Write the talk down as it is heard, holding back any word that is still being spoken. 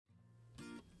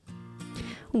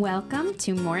Welcome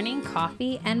to Morning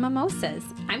Coffee and Mimosas.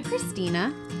 I'm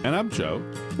Christina. And I'm Joe.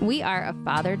 We are a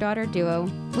father-daughter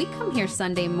duo. We come here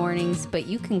Sunday mornings, but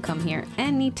you can come here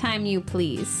anytime you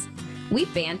please. We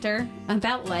banter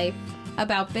about life,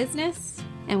 about business,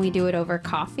 and we do it over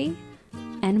coffee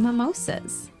and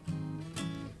mimosas.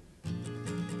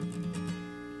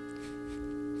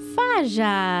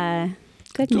 Faja.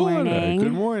 Good morning.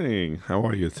 Good morning. How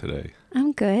are you today?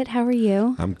 I'm good. How are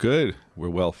you? I'm good. We're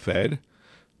well fed,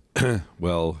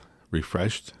 well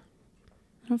refreshed.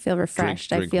 I don't feel refreshed.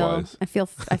 Drink-wise. I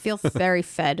feel very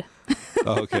fed.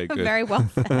 Oh, okay, good. Very well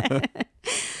fed.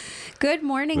 Good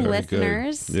morning, Very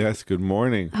listeners. Good. Yes, good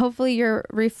morning. Hopefully you're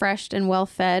refreshed and well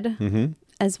fed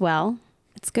as well.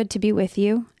 It's good to be with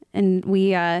you. And we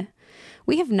have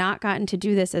not gotten to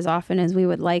do this as often as we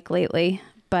would like lately,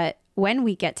 but when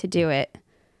we get to do it,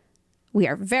 we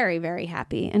are very, very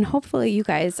happy. And hopefully you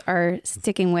guys are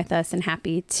sticking with us and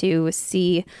happy to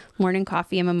see Morning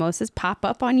Coffee and Mimosas pop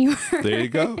up on your There you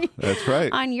go. That's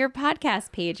right. on your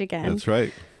podcast page again. That's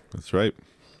right. That's right.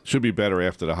 Should be better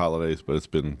after the holidays, but it's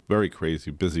been very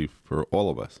crazy, busy for all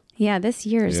of us. Yeah, this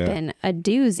year's been a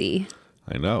doozy.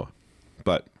 I know.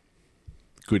 But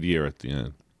good year at the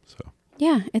end. So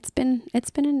yeah, it's been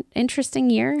an interesting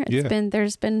year.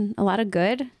 There's been a lot of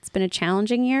good. It's been a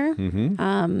challenging year.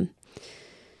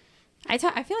 I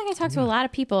feel like I talk to a lot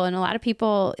of people, and a lot of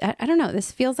people, I don't know,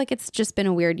 this feels like it's just been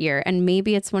a weird year. And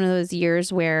maybe it's one of those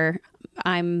years where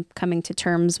I'm coming to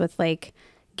terms with like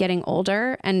getting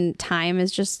older and time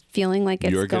is just feeling like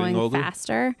it's going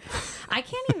faster. I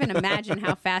can't even imagine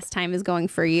how fast time is going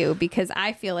for you, because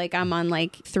I feel like I'm on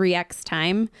like 3x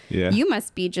time. Yeah. You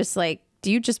must be just like,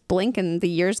 do you just blink and the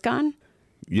year's gone?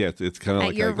 yeah, it's kind of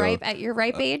like at your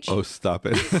ripe age? Oh, stop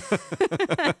it.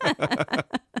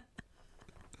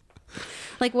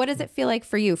 Like, what does it feel like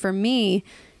for you? For me,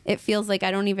 it feels like I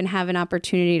don't even have an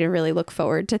opportunity to really look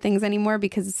forward to things anymore,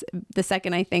 because the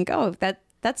second I think, oh,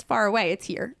 that's far away, it's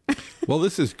here. Well,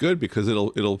 this is good because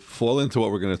it'll fall into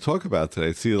what we're going to talk about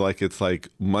today. See, it's like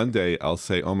Monday, I'll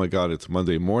say, oh my God, it's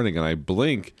Monday morning, and I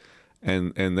blink,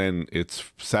 and then it's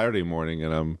Saturday morning,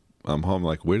 and I'm home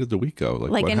like, where did the week go?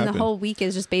 Like, what happened? The whole week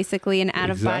is just basically an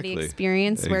out-of-body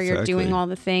experience where you're doing all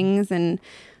the things and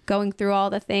going through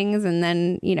all the things, and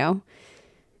then,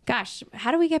 gosh,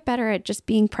 how do we get better at just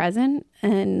being present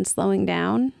and slowing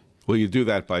down? Well, you do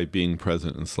that by being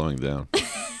present and slowing down.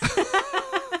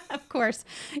 Of course,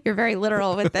 you're very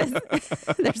literal with this.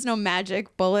 There's no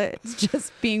magic bullet. It's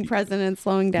just being present and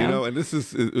slowing down. And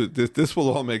this will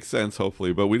all make sense,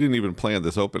 hopefully, but we didn't even plan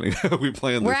this opening. We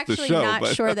planned We're this actually show. not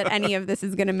sure that any of this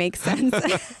is going to make sense.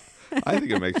 I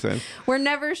think it makes sense. We're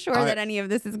never sure that any of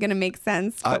this is going to make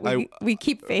sense, but we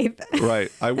keep faith. Right.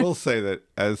 I will say that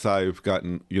as I've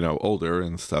gotten, older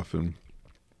and stuff, and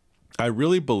I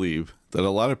really believe that a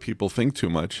lot of people think too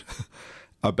much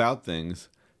about things,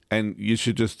 and you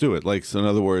should just do it. Like, so in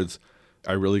other words,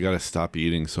 I really got to stop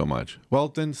eating so much. Well,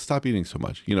 then stop eating so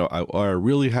much. I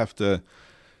really have to,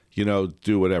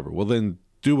 do whatever. Well, then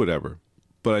do whatever.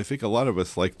 But I think a lot of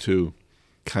us like to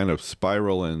kind of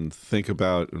spiral and think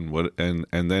about and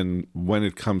then when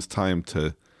it comes time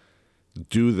to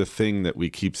do the thing that we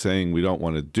keep saying we don't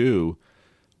want to do,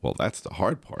 well, that's the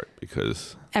hard part,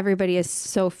 because everybody is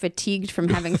so fatigued from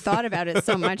having thought about it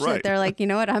so much Right. that they're like, you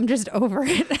know what, I'm just over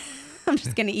it. I'm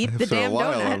just going to eat the damn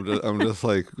donut. I'm just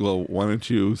like, well, why don't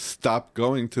you stop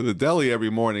going to the deli every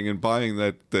morning and buying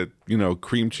that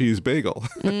cream cheese bagel?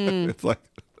 It's like,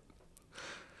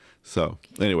 so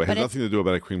anyway, it has nothing to do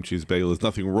about a cream cheese bagel. There's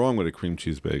nothing wrong with a cream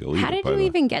cheese bagel either. How did you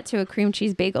even get to a cream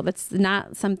cheese bagel? That's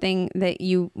not something that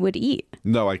you would eat.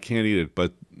 No, I can't eat it,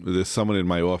 but there's someone in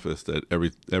my office that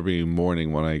every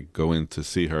morning when I go in to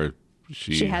see her,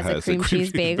 she has a cream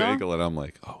cheese bagel, and I'm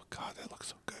like, oh God, that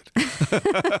looks so good.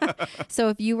 So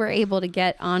if you were able to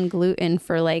get on gluten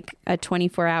for like a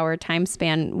 24-hour time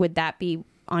span, would that be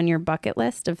on your bucket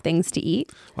list of things to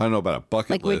eat? I don't know about a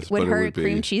bucket list, would but her it would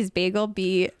cream be, cheese bagel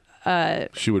be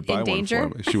she would buy in danger?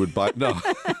 one for me. She would buy no.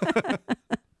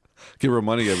 Give her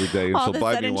money every day, and All she'll of a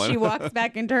buy me sudden one. She walks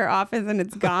back into her office and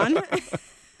it's gone.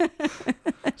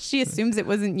 She assumes it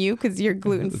wasn't you because you're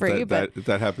gluten free. That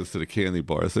happens to the candy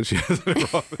bars that she has in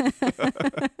her office.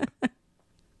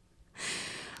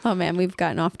 Oh man, we've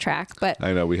gotten off track, but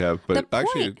I know we have, but but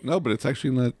it's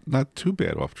actually not too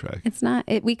bad off track. It's not.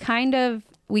 We kind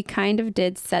of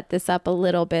did set this up a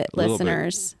little bit,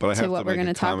 listeners, but I have to what we're going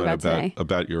to talk about today.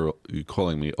 About you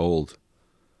calling me old.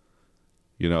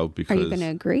 Because are you going to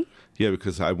agree? Yeah,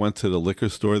 because I went to the liquor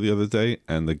store the other day,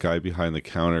 and the guy behind the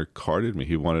counter carded me.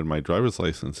 He wanted my driver's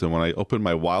license, and when I opened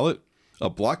my wallet, a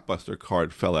Blockbuster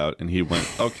card fell out, and he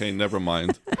went, "Okay, never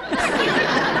mind."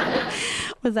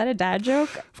 Was that a dad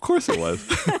joke? Of course it was.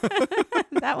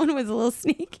 That one was a little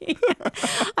sneaky.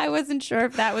 I wasn't sure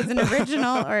if that was an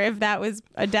original or if that was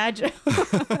a dad joke.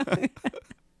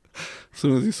 As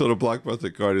soon as he saw the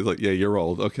Blockbuster card, he's like, yeah, you're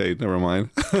old. Okay, never mind.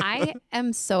 I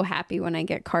am so happy when I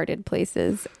get carded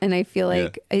places. And I feel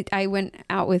like I went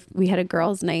out we had a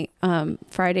girls' night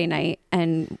Friday night,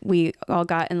 and we all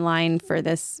got in line for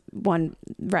this one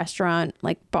restaurant,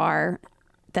 like bar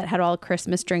that had all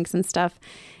Christmas drinks and stuff.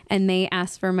 And they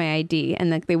asked for my ID, and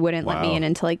like they wouldn't let me in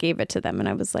until I gave it to them. And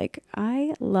I was like,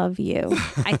 I love you.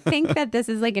 I think that this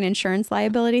is like an insurance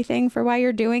liability thing for why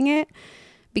you're doing it.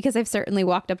 Because I've certainly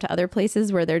walked up to other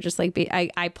places where they're just like,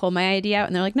 I pull my ID out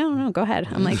and they're like, no, go ahead.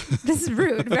 I'm like, this is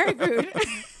rude, very rude.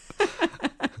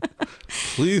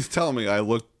 Please tell me I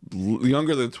look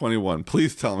younger than 21.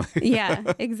 Please tell me.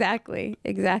 Yeah, exactly.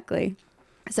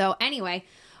 So anyway,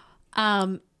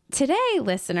 today,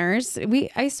 listeners,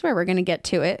 I swear we're going to get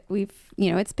to it.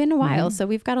 It's been a while, so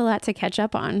we've got a lot to catch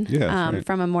up on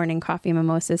from a morning coffee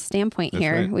mimosas standpoint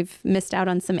here. Right. We've missed out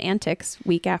on some antics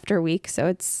week after week, so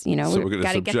it's, we've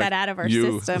got to get that out of our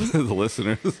system. The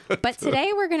listeners. But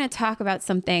today we're going to talk about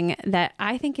something that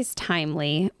I think is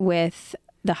timely with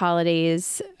the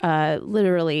holidays,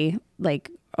 literally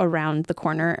like around the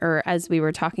corner, or as we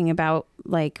were talking about,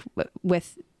 like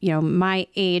with my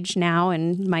age now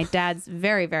and my dad's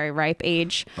very, very ripe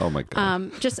age. Oh my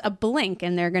God. Just a blink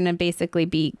and they're going to basically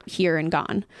be here and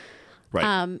gone.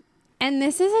 Right. And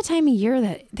this is a time of year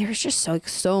that there's just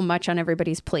so much on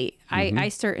everybody's plate. Mm-hmm. I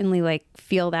certainly like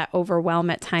feel that overwhelm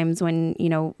at times when,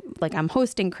 like I'm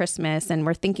hosting Christmas and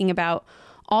we're thinking about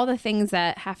all the things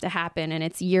that have to happen, and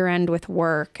it's year end with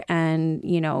work and,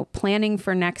 planning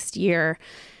for next year.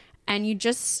 And you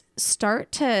just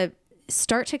start to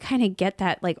kind of get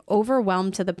that like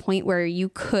overwhelmed to the point where you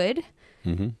could,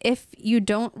 if you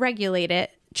don't regulate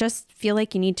it, just feel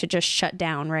like you need to just shut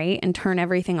down, right? And turn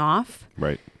everything off.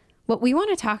 Right. What we want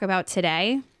to talk about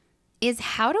today is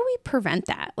how do we prevent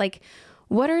that? Like,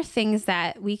 what are things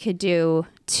that we could do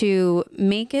to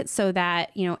make it so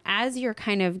that, as you're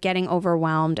kind of getting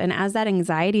overwhelmed and as that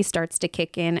anxiety starts to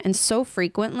kick in, and so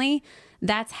frequently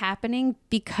that's happening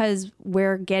because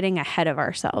we're getting ahead of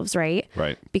ourselves, right?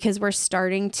 Right. Because we're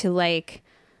starting to like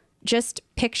just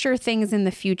picture things in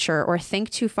the future or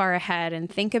think too far ahead and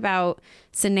think about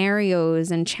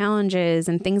scenarios and challenges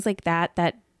and things like that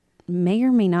may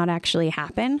or may not actually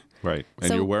happen. Right.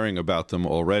 And you're worrying about them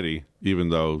already, even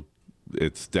though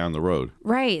it's down the road.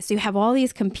 Right. So you have all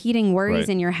these competing worries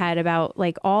in your head about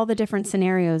like all the different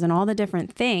scenarios and all the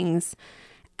different things.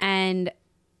 And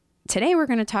today we're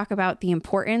going to talk about the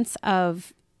importance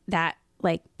of that,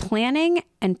 like planning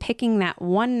and picking that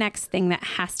one next thing that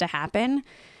has to happen,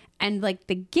 and like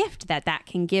the gift that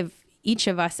can give each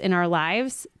of us in our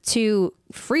lives to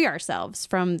free ourselves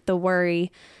from the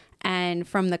worry and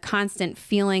from the constant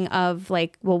feeling of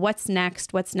like, well, what's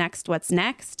next?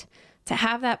 To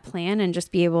have that plan and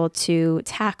just be able to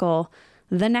tackle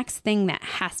the next thing that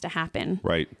has to happen.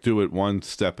 Right. Do it one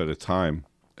step at a time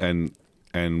and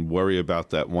worry about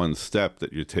that one step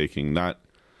that you're taking, not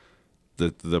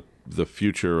the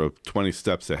future of 20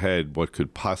 steps ahead, what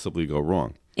could possibly go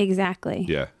wrong. Exactly.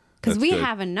 Yeah. Because we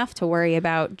have enough to worry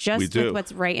about just with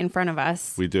what's right in front of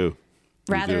us. We do.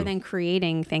 Rather than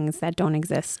creating things that don't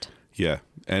exist. Yeah.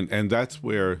 And that's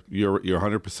where you're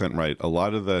 100% right. A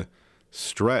lot of the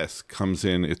stress comes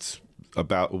in. It's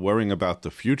about worrying about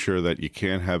the future that you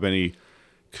can't have any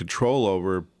control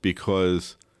over,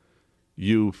 because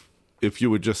if you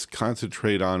would just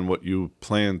concentrate on what you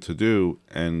plan to do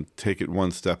and take it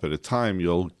one step at a time,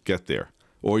 you'll get there,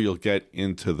 or you'll get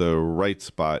into the right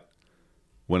spot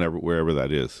wherever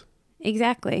that is.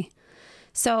 Up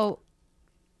So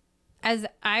as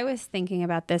I was thinking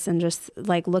about this and just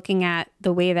like looking at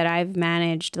the way that I've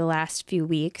managed the last few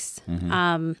weeks,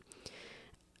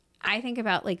 I think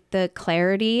about like the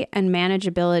clarity and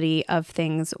manageability of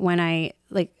things when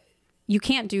you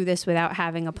can't do this without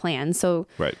having a plan. So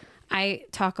I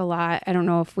talk a lot. I don't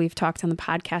know if we've talked on the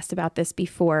podcast about this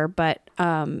before, but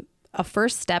a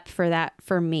first step for that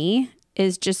for me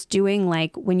is just doing,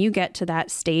 like, when you get to that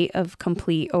state of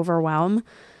complete overwhelm,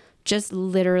 just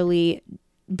literally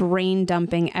brain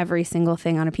dumping every single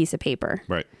thing on a piece of paper.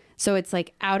 Right. So it's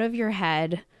like out of your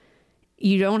head.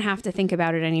 You don't have to think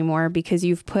about it anymore because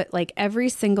you've put like every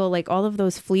single, like all of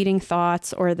those fleeting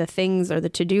thoughts or the things or the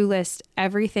to-do list,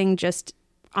 everything just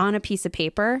on a piece of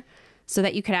paper so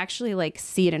that you could actually like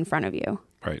see it in front of you.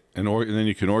 Right. And then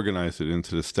you can organize it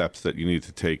into the steps that you need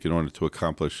to take in order to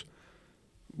accomplish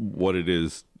what it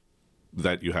is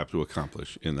that you have to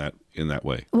accomplish in that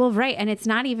way. Well, right. And it's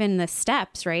not even the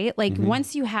steps, right? Like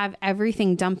once you have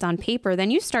everything dumped on paper,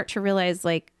 then you start to realize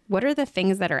like, what are the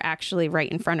things that are actually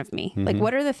right in front of me? Like,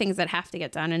 what are the things that have to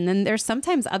get done? And then there's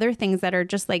sometimes other things that are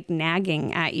just like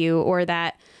nagging at you or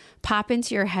that pop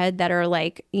into your head that are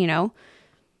like,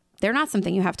 they're not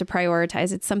something you have to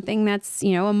prioritize. It's something that's,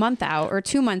 a month out or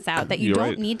 2 months out that you You're don't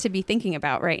right. need to be thinking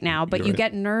about right now. But You're you right.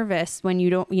 get nervous when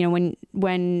you don't,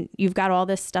 when you've got all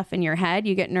this stuff in your head,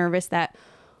 you get nervous that,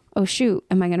 oh, shoot,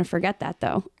 am I going to forget that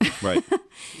though? Right.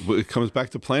 Well, it comes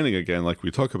back to planning again, like we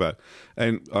talk about.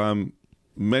 And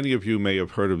many of you may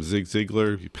have heard of Zig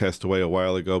Ziglar. He passed away a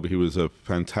while ago, but he was a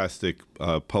fantastic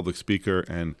public speaker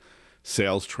and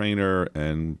sales trainer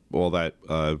and all that.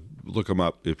 Look him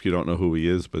up if you don't know who he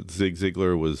is, but Zig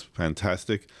Ziglar was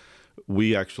fantastic.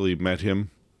 We actually met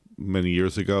him many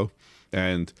years ago.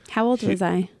 And How old was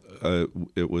I?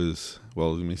 It was,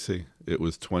 well, let me see. It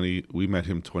was we met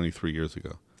him 23 years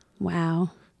ago. Wow.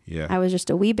 Yeah. I was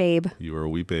just a wee babe. You were a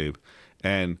wee babe.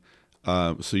 And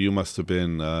so you must have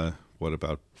been, what,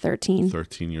 about 13.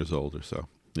 13 years old or so.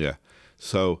 Yeah.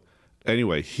 So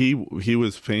anyway, he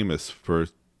was famous for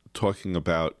talking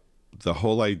about the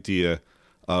whole idea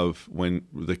of when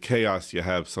the chaos you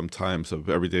have sometimes of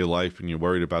everyday life and you're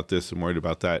worried about this and worried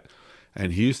about that.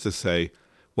 And he used to say,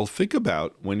 well, think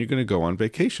about when you're going to go on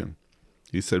vacation.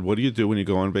 He said, what do you do when you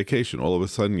go on vacation? All of a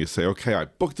sudden you say, okay, I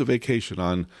booked a vacation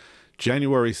on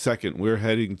January 2nd. We're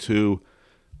heading to,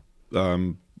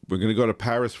 we're going to go to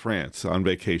Paris, France on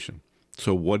vacation.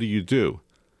 So what do?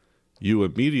 You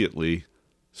immediately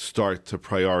start to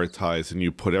prioritize and you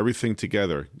put everything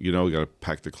together. You got to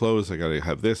pack the clothes. I got to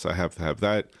have this. I have to have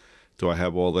that. Do I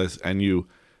have all this? And you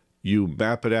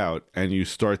map it out and you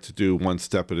start to do one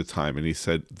step at a time. And he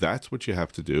said, that's what you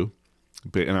have to do.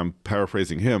 And I'm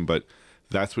paraphrasing him, but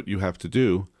that's what you have to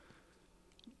do.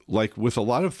 Like with a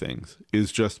lot of things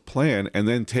is just plan and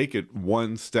then take it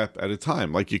one step at a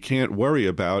time. Like you can't worry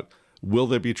about, will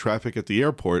there be traffic at the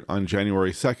airport on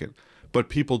January 2nd? But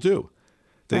people do.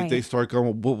 They start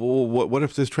going, well, what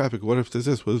if there's traffic? What if there's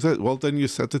this? What is that? Well, then you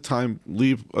set the time,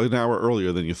 leave an hour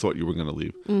earlier than you thought you were going to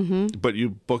leave. Mm-hmm. But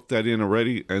you booked that in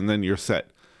already, and then you're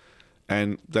set.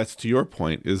 And that's to your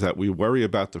point, is that we worry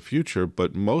about the future,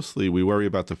 but mostly we worry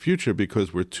about the future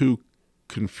because we're too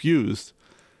confused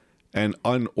and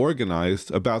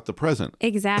unorganized about the present.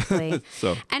 Exactly.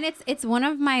 So, and it's one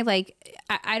of my, like,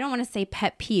 I don't want to say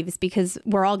pet peeves because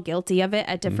we're all guilty of it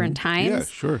at different times. yeah,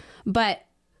 sure. But,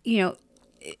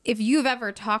 if you've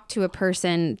ever talked to a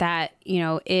person that,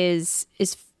 is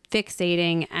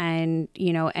fixating and,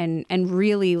 and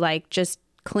really like just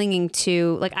clinging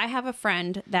to, like, I have a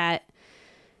friend that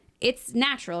it's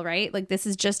natural, right? Like this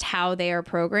is just how they are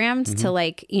programmed to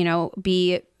like,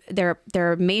 be they're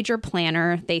a major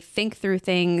planner. They think through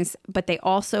things, but they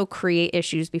also create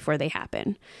issues before they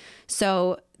happen.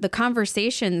 So the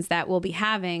conversations that we'll be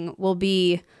having will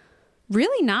be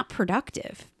really not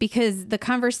productive because the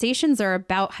conversations are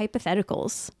about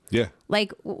hypotheticals. Yeah.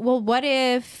 Like, well, what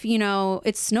if,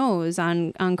 it snows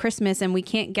on Christmas and we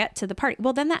can't get to the party?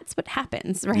 Well, then that's what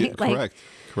happens, right? Yeah,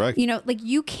 correct. Like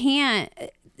you can't,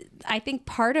 I think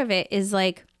part of it is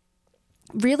like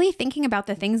really thinking about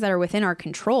the things that are within our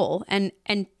control and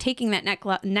taking that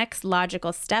next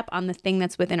logical step on the thing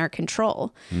that's within our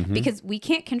control, because we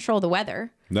can't control the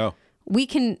weather. No. We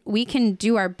can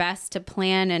do our best to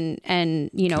plan and kind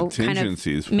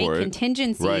of make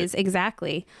contingencies. Right.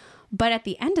 Exactly. But at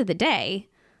the end of the day,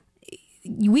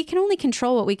 we can only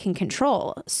control what we can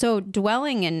control. So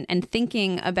dwelling and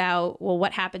thinking about, well,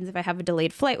 what happens if I have a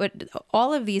delayed flight?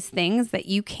 All of these things that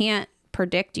you can't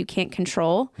predict, you can't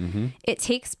control. It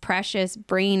takes precious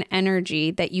brain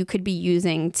energy that you could be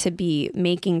using to be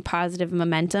making positive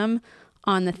momentum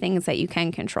on the things that you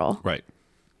can control. Right.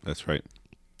 That's right.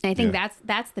 And I think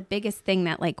that's the biggest thing,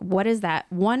 that like, what is that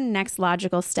one next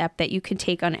logical step that you can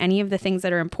take on any of the things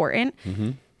that are important?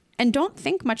 And don't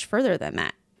think much further than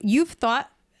that. You've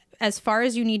thought as far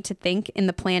as you need to think in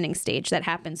the planning stage. That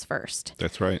happens first.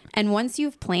 That's right. And once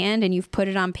you've planned and you've put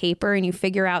it on paper and you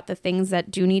figure out the things that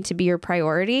do need to be your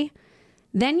priority,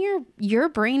 then your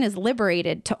brain is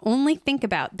liberated to only think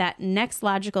about that next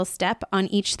logical step on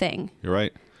each thing. You're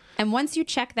right. And once you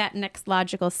check that next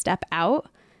logical step out,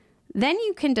 then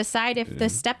you can decide if the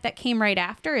step that came right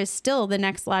after is still the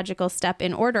next logical step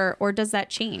in order, or does that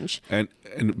change? And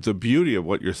the beauty of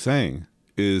what you're saying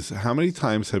is, how many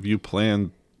times have you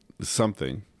planned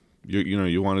something,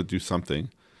 you want to do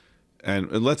something,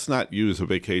 and let's not use a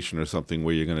vacation or something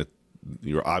where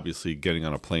you're obviously getting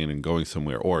on a plane and going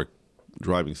somewhere or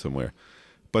driving somewhere,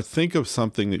 but think of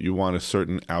something that you want a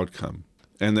certain outcome,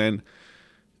 and then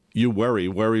you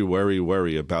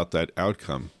worry about that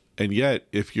outcome. And yet,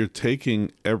 if you're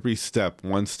taking every step,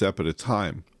 one step at a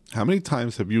time, how many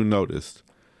times have you noticed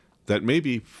that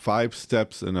maybe 5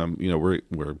 steps, and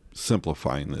we're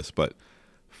simplifying this, but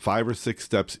 5 or 6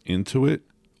 steps into it,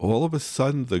 all of a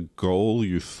sudden the goal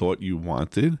you thought you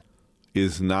wanted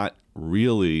is not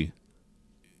really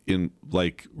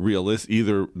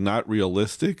either not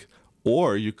realistic,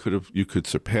 or you could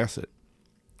surpass it.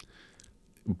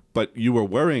 But you were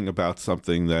worrying about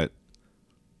something that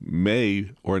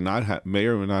may or not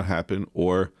happen,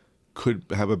 or could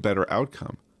have a better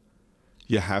outcome.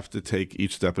 You have to take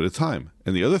each step at a time.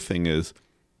 And the other thing is,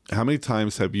 how many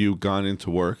times have you gone into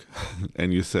work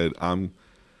and you said,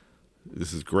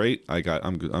 this is great.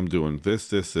 I'm doing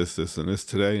this, and this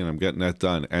today, and I'm getting that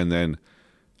done. And then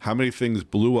how many things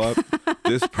blew up?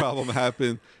 This problem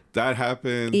happened, that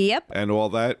happened, yep, and all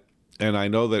that. And I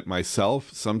know that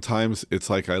myself, sometimes it's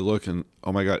like I look and,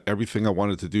 oh my God, everything I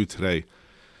wanted to do today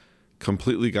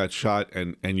completely got shot.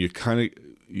 And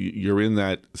you're in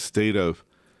that state of,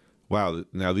 wow,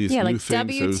 now these new things.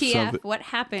 WTF, what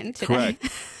happened today? Correct.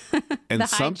 And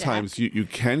sometimes you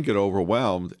can get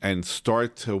overwhelmed and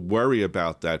start to worry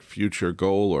about that future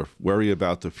goal or worry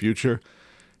about the future.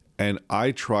 And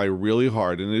I try really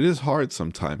hard, and it is hard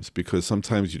sometimes, because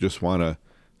sometimes you just want to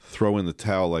throw in the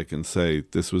towel and say,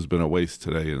 this has been a waste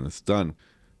today and it's done.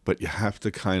 But you have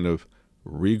to kind of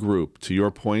regroup. To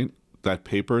your point, that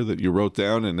paper that you wrote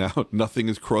down and now nothing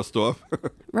is crossed off.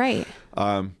 Right.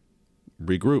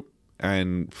 Regroup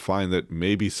and find that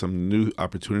maybe some new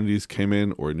opportunities came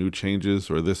in, or new changes,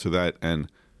 or this or that,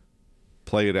 and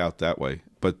play it out that way.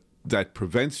 But that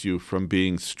prevents you from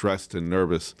being stressed and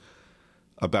nervous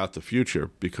about the future,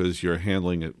 because you're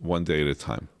handling it one day at a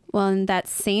time. Well, and that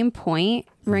same point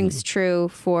rings true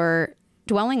for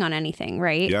dwelling on anything,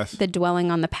 right? Yes. The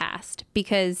dwelling on the past.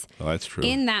 Because that's true.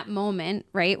 In that moment,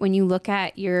 right, when you look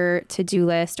at your to-do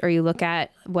list, or you look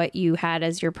at what you had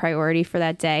as your priority for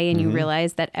that day, and you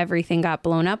realize that everything got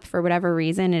blown up for whatever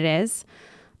reason it is,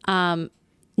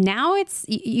 now it's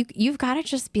you've got to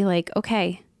just be like,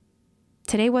 okay,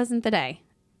 today wasn't the day,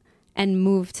 and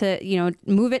move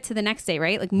it to the next day,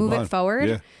 right? Like move it forward.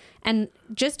 Yeah. And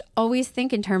just always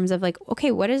think in terms of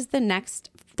okay, what is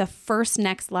the first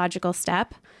next logical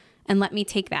step? And let me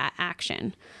take that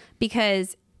action.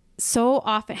 Because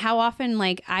how often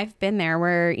I've been there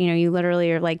where, you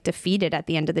literally are defeated at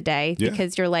the end of the day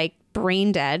because you're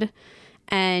brain dead,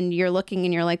 and you're looking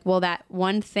and you're like, well, that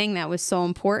one thing that was so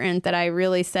important that I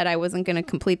really said I wasn't going to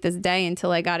complete this day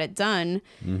until I got it done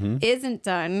isn't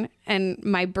done. And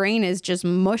my brain is just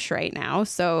mush right now.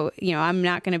 So, I'm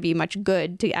not going to be much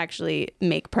good to actually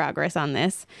make progress on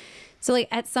this. So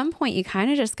at some point you kind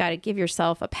of just got to give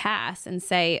yourself a pass and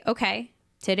say, okay,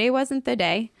 today wasn't the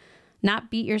day,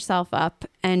 not beat yourself up,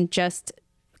 and just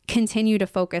continue to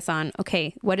focus on,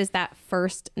 okay, what is that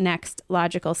first next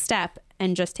logical step,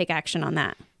 and just take action on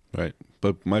that. Right.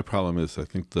 But my problem is, I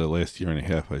think the last year and a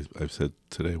half, I've said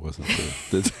today wasn't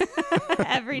the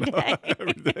every day.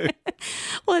 Every day.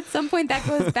 Well, at some point that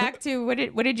goes back to what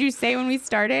did you say when we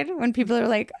started? When people are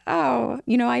like, oh,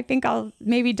 I think I'll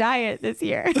maybe diet this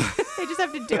year. I just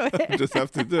have to do it. Just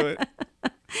have to do it.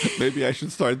 Maybe I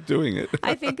should start doing it.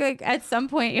 I think at some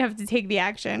point you have to take the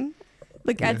action.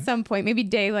 At some point, maybe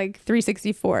day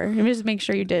 364. And just make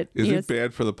sure you did. Is it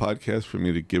bad for the podcast for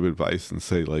me to give advice and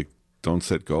say don't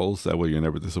set goals? That way you're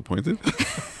never disappointed.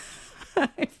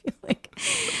 I feel like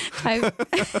I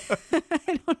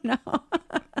don't know.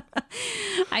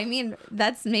 I mean,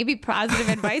 that's maybe positive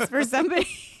advice for somebody.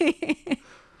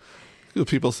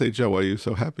 People say, Joe, why are you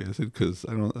so happy? I said, because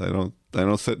I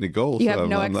don't set any goals. You have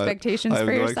no expectations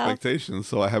for yourself. I have no expectations,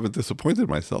 so I haven't disappointed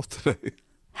myself today.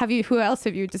 Who else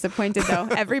have you disappointed though?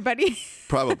 Everybody?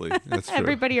 Probably. That's true.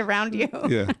 Everybody around you.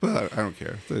 Yeah, but I don't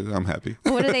care. I'm happy.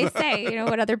 What do they say?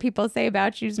 What other people say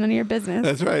about you is none of your business.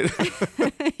 That's right.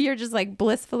 You're just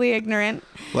blissfully ignorant.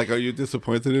 Are you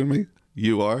disappointed in me?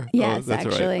 You are? Yes, that's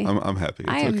actually. Right. I'm happy.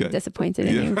 It's I am okay. disappointed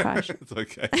in you, Kosh. It's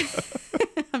okay.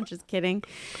 I'm just kidding.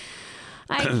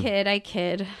 I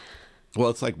kid. Well,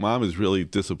 it's like Mom is really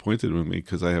disappointed with me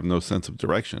because I have no sense of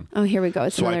direction. Oh, here we go.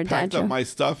 It's another dad joke. So I packed up my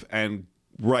stuff and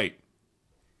right.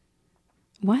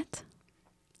 What?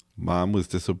 Mom was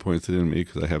disappointed in me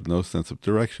because I have no sense of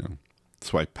direction.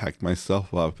 So I packed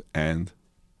myself up and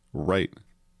right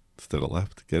instead of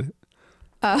left. Get it?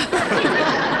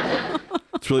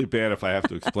 It's really bad if I have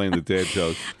to explain the dad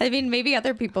joke. I mean, maybe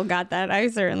other people got that. I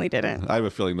certainly didn't. I have a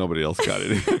feeling nobody else got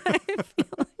it either.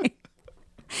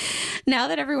 Now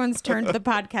that everyone's turned the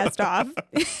podcast off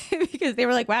because they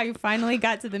were like, wow, you finally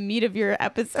got to the meat of your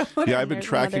episode. Yeah, I've been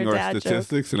tracking our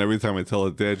statistics, and every time I tell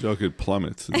a dad joke, it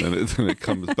plummets. And then it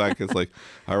comes back. It's like,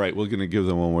 all right, we're going to give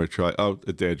them one more try. Oh,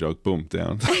 a dad joke. Boom,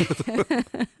 down.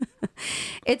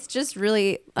 It's just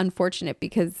really unfortunate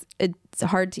because it's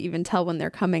hard to even tell when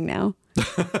they're coming now.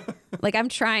 Like, I'm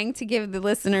trying to give the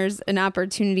listeners an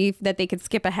opportunity that they could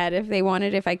skip ahead if they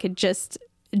wanted. If I could just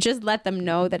let them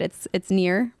know that it's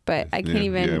near, but I can't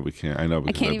even. Yeah, we can't. I know.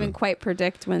 I can't even quite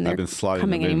predict when they're I've been sliding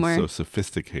coming them in anymore. so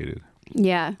sophisticated.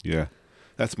 Yeah. Yeah,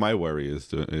 that's my worry.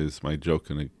 Is my joke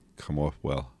going to come off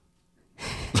well?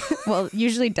 Well, it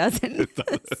usually doesn't. It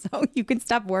doesn't. So you can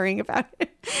stop worrying about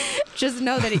it. Just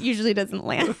know that it usually doesn't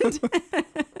land.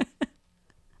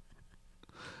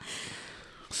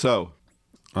 So,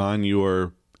 on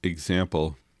your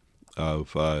example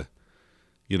of,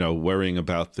 worrying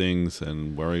about things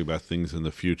and worrying about things in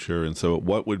the future, and so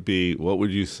what would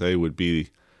you say would be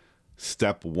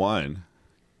step one?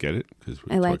 Get it? Because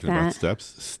we're talking about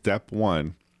steps. Step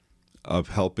one of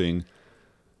helping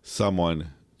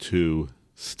someone to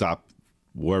stop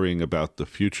worrying about the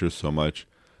future so much.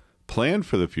 Plan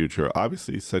for the future.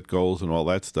 Obviously, set goals and all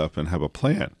that stuff, and have a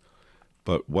plan.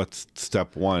 But what's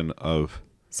step one of?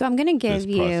 So I'm going to give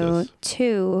you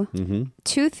two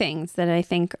things that I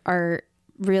think are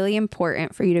really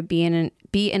important for you to be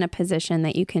in a position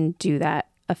that you can do that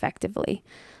effectively.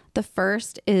 The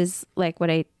first is like what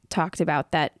I talked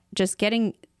about, that just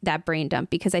getting that brain dump,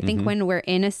 because I think when we're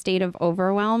in a state of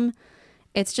overwhelm,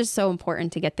 it's just so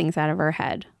important to get things out of our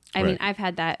head. I mean, I've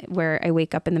had that where I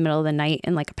wake up in the middle of the night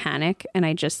in like a panic, and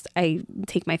I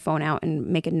take my phone out and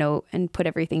make a note and put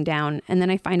everything down, and then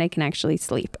I find I can actually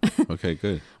sleep. Okay,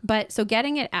 good. But so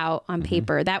getting it out on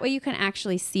paper, that way you can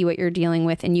actually see what you're dealing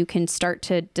with, and you can start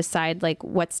to decide like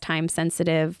what's time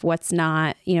sensitive, what's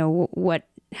not,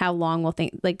 how long we'll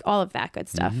think, like all of that good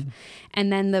stuff.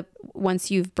 And then once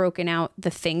you've broken out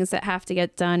the things that have to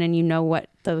get done, and you know what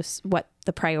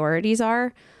the priorities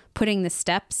are, putting the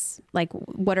steps, like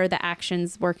what are the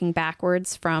actions working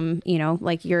backwards from,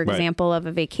 like your example of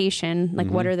a vacation, like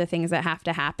what are the things that have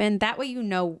to happen? That way,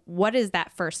 what is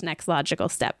that first next logical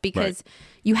step, because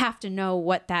you have to know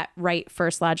what that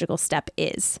first logical step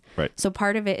is. Right. So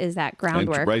part of it is that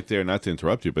groundwork. And right there, not to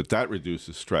interrupt you, but that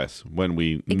reduces stress when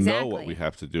we know what we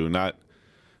have to do, not,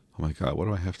 oh my God, what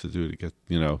do I have to do to get,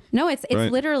 No, it's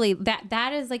literally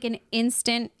that is like an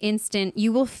instant,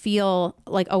 you will feel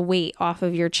like a weight off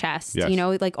of your chest,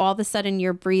 like all of a sudden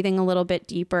you're breathing a little bit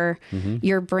deeper.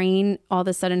 Your brain all of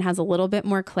a sudden has a little bit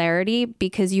more clarity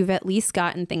because you've at least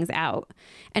gotten things out.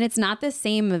 And it's not the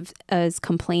same as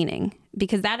complaining,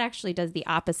 because that actually does the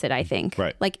opposite, I think.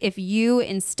 Right. Like if you,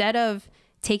 instead of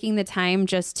taking the time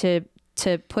just to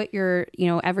put your,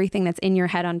 everything that's in your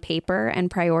head on paper and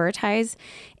prioritize,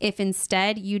 if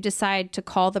instead you decide to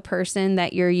call the person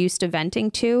that you're used to venting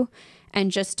to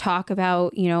and just talk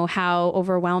about, how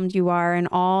overwhelmed you are and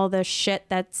all the shit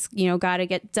that's, got to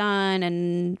get done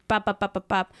and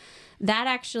that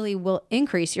actually will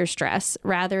increase your stress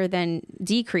rather than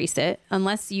decrease it,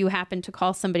 unless you happen to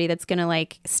call somebody that's going to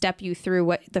like step you through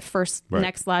what the first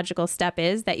next logical step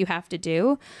is that you have to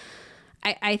do.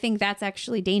 I think that's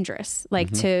actually dangerous, like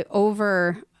to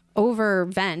over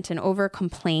vent and over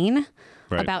complain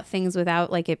about things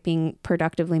without like it being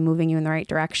productively moving you in the right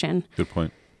direction. Good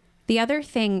point. The other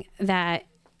thing that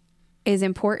is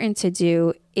important to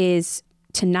do is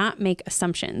to not make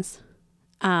assumptions,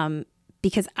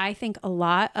 because I think a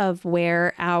lot of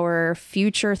where our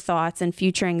future thoughts and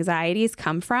future anxieties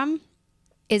come from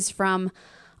is from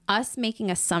us making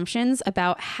assumptions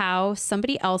about how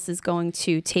somebody else is going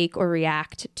to take or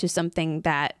react to something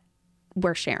that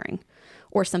we're sharing,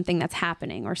 or something that's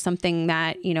happening, or something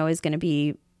that, is going to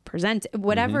be presented,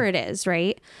 whatever it is,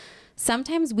 right?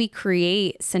 Sometimes we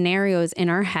create scenarios in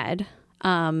our head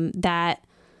that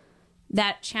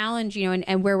challenge,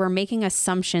 and where we're making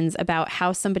assumptions about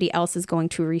how somebody else is going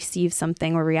to receive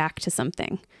something or react to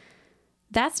something.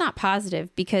 That's not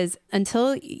positive, because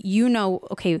until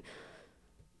okay,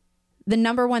 the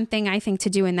number one thing I think to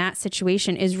do in that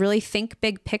situation is really think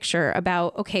big picture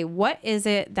about, okay, what is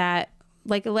it that,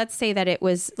 like, let's say that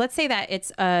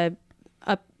it's a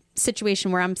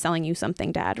situation where I'm selling you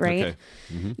something, Dad, right?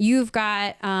 Okay. You've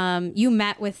got, you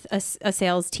met with a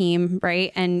sales team,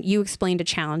 right? And you explained a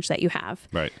challenge that you have.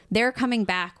 Right. They're coming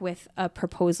back with a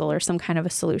proposal or some kind of a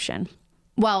solution.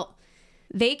 Well,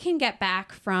 they can get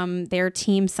back from their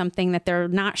team something that they're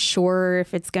not sure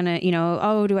if it's going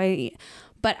to,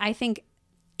 but I think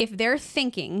if they're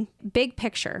thinking big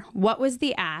picture, what was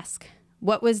the ask?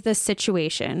 What was the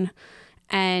situation?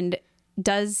 And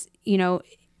does,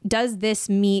 does this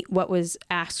meet what was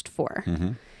asked for?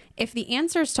 If the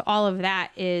answers to all of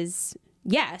that is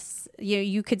yes,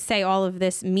 you could say all of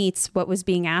this meets what was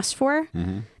being asked for,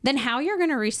 then how you're going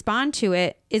to respond to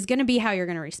it is going to be how you're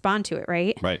going to respond to it,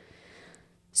 right? Right.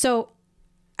 So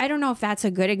I don't know if that's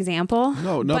a good example.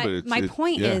 No, but my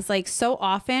point is, like, so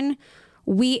often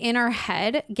we in our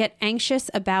head get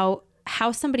anxious about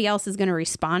how somebody else is going to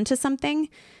respond to something.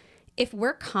 If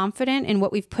we're confident in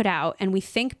what we've put out and we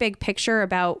think big picture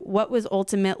about what was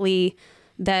ultimately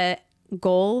the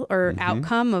goal or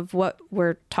outcome of what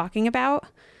we're talking about,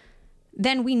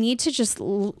 then we need to just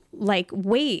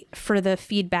wait for the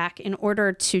feedback in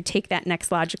order to take that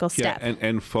next logical step.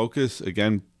 And focus,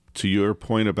 again, to your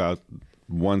point about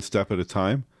one step at a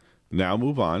time. Now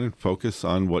move on and focus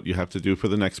on what you have to do for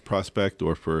the next prospect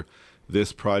or for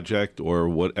this project or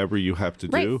whatever you have to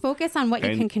do. Right. Focus on what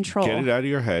you can control. Get it out of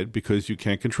your head because you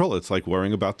can't control it. It's like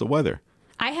worrying about the weather.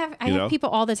 I have people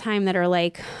all the time that are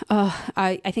like, oh,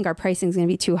 I think our pricing is going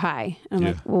to be too high. And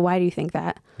I'm like, well, why do you think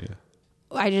that? Yeah.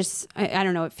 I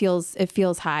don't know. It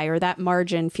feels high, or that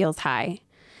margin feels high.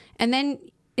 And then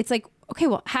it's like, okay,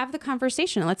 well, have the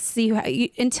conversation. Let's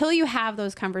see until you have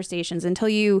those conversations, until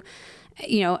you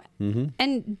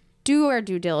and do our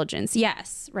due diligence.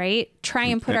 Yes. Right. Try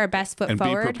and put our best foot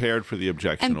forward. And be prepared for the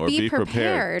objection, or be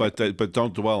prepared. But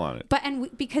don't dwell on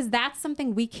it. Because that's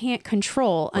something we can't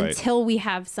control Right. until we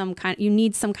have you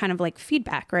need some kind of like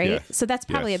feedback. Right. Yes. So that's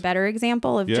probably a better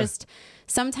example of just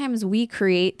sometimes we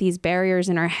create these barriers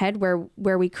in our head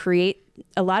where we create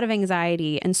a lot of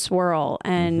anxiety and swirl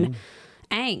and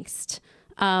angst,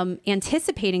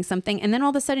 anticipating something. And then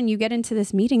all of a sudden you get into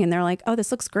this meeting and they're like, oh,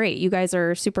 this looks great. You guys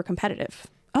are super competitive.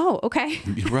 Oh, okay.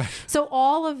 Right. So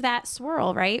all of that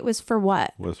swirl, right, was for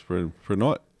what? Was for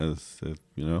naught, as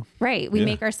Right. We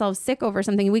make ourselves sick over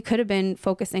something. We could have been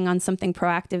focusing on something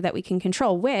proactive that we can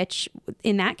control, which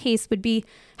in that case would be,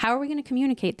 how are we going to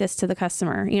communicate this to the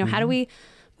customer? How do we,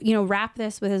 wrap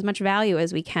this with as much value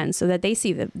as we can so that they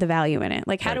see the value in it?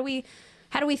 Like, how do we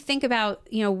think about,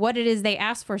 what it is they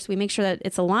ask for so we make sure that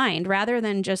it's aligned rather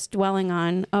than just dwelling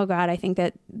on, oh God, I think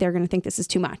that they're going to think this is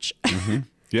too much.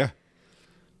 Yeah.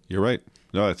 You're right.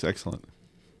 No, that's excellent.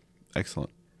 Excellent.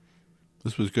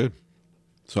 This was good.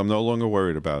 So I'm no longer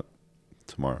worried about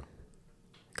tomorrow.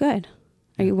 Good.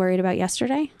 Are you worried about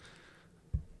yesterday?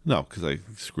 No, because I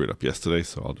screwed up yesterday,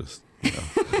 so I'll just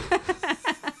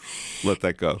let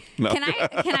that go. No. Can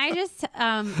I just,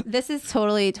 this is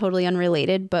totally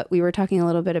unrelated, but we were talking a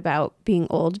little bit about being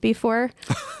old before.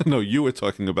 No, you were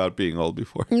talking about being old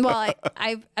before. Well,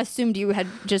 I assumed you're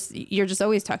just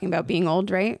always talking about being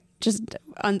old, right? Just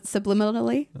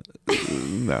subliminally.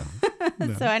 No.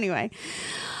 So anyway,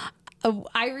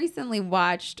 I recently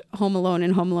watched Home Alone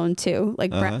and Home Alone 2. Like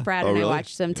Brad and I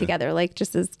watched them together, like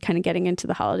just as kind of getting into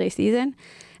the holiday season.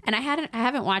 And I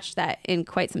haven't watched that in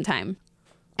quite some time.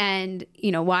 And,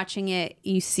 watching it,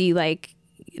 you see like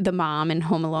the mom in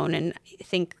Home Alone, and I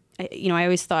think, I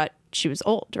always thought she was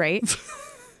old, right?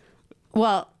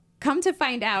 Well, come to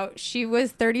find out, she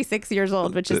was 36 years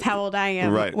old, which is how old I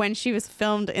am when she was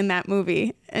filmed in that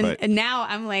movie. And now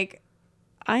I'm like,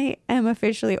 I am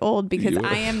officially old because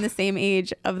I am the same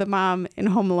age of the mom in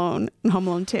Home Alone and Home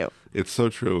Alone 2. It's so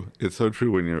true. It's so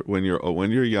true when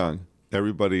you're young.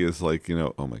 Everybody is like,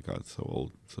 oh my God, so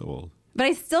old, so old. But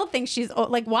I still think she's old.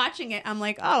 Like watching it, I'm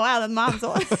like, oh wow, the mom's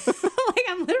old. Like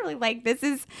I'm literally like, this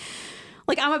is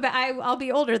like I'll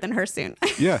be older than her soon.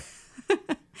 Yeah.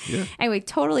 Yeah. Anyway,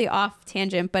 totally off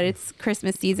tangent, but it's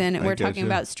Christmas season and we're talking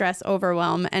about stress,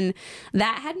 overwhelm, and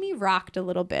that had me rocked a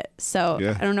little bit. So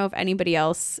I don't know if anybody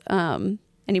else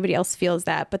feels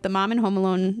that, but the mom in Home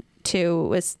Alone 2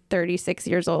 was 36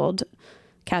 years old,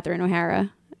 Catherine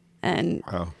O'Hara, and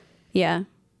yeah.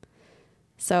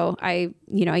 So I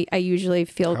usually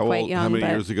feel quite young. How many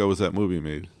years ago was that movie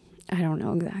made? I don't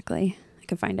know exactly. I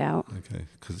could find out. Okay,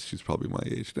 because she's probably my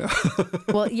age now.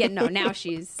 Well, yeah, no, now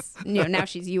she's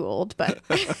you old, but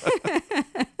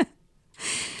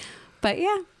but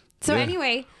yeah. So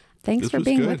anyway, thanks for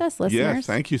being with us, listeners. Yeah,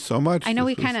 thank you so much. I know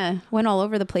we kind of went all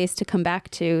over the place to come back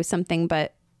to something,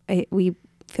 but we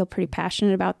feel pretty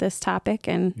passionate about this topic,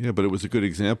 and but it was a good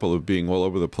example of being all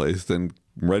over the place, then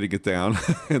writing it down,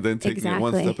 and then taking it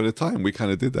one step at a time. We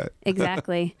kind of did that.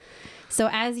 Exactly. So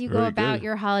as you go about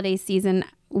your holiday season,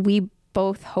 we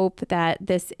both hope that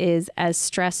this is as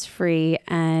stress-free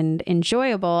and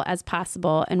enjoyable as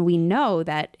possible. And we know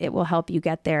that it will help you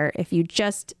get there if you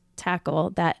just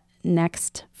tackle that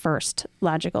next first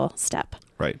logical step.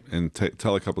 Right. And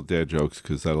tell a couple dad jokes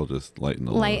because that'll just lighten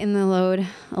the load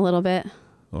a little bit.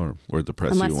 Or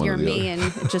depress Unless you. You're me and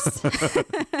just...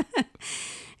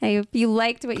 Hey, if you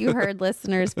liked what you heard,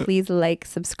 listeners, please like,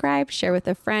 subscribe, share with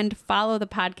a friend, follow the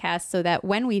podcast so that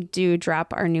when we do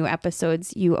drop our new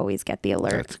episodes, you always get the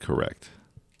alert. That's correct.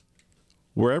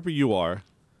 Wherever you are,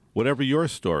 whatever your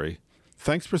story,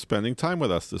 thanks for spending time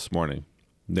with us this morning.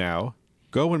 Now,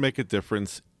 go and make a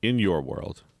difference in your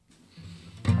world.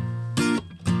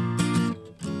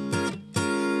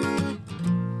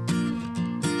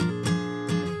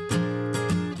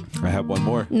 I have one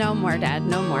more. No more, Dad.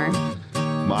 No more.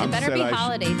 Mom It better said be I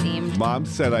holiday themed. Mom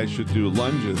said I should do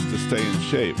lunges to stay in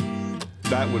shape.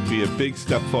 That would be a big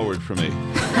step forward for me.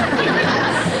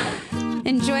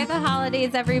 Enjoy the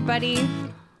holidays, everybody.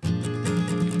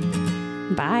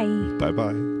 Bye.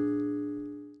 Bye-bye.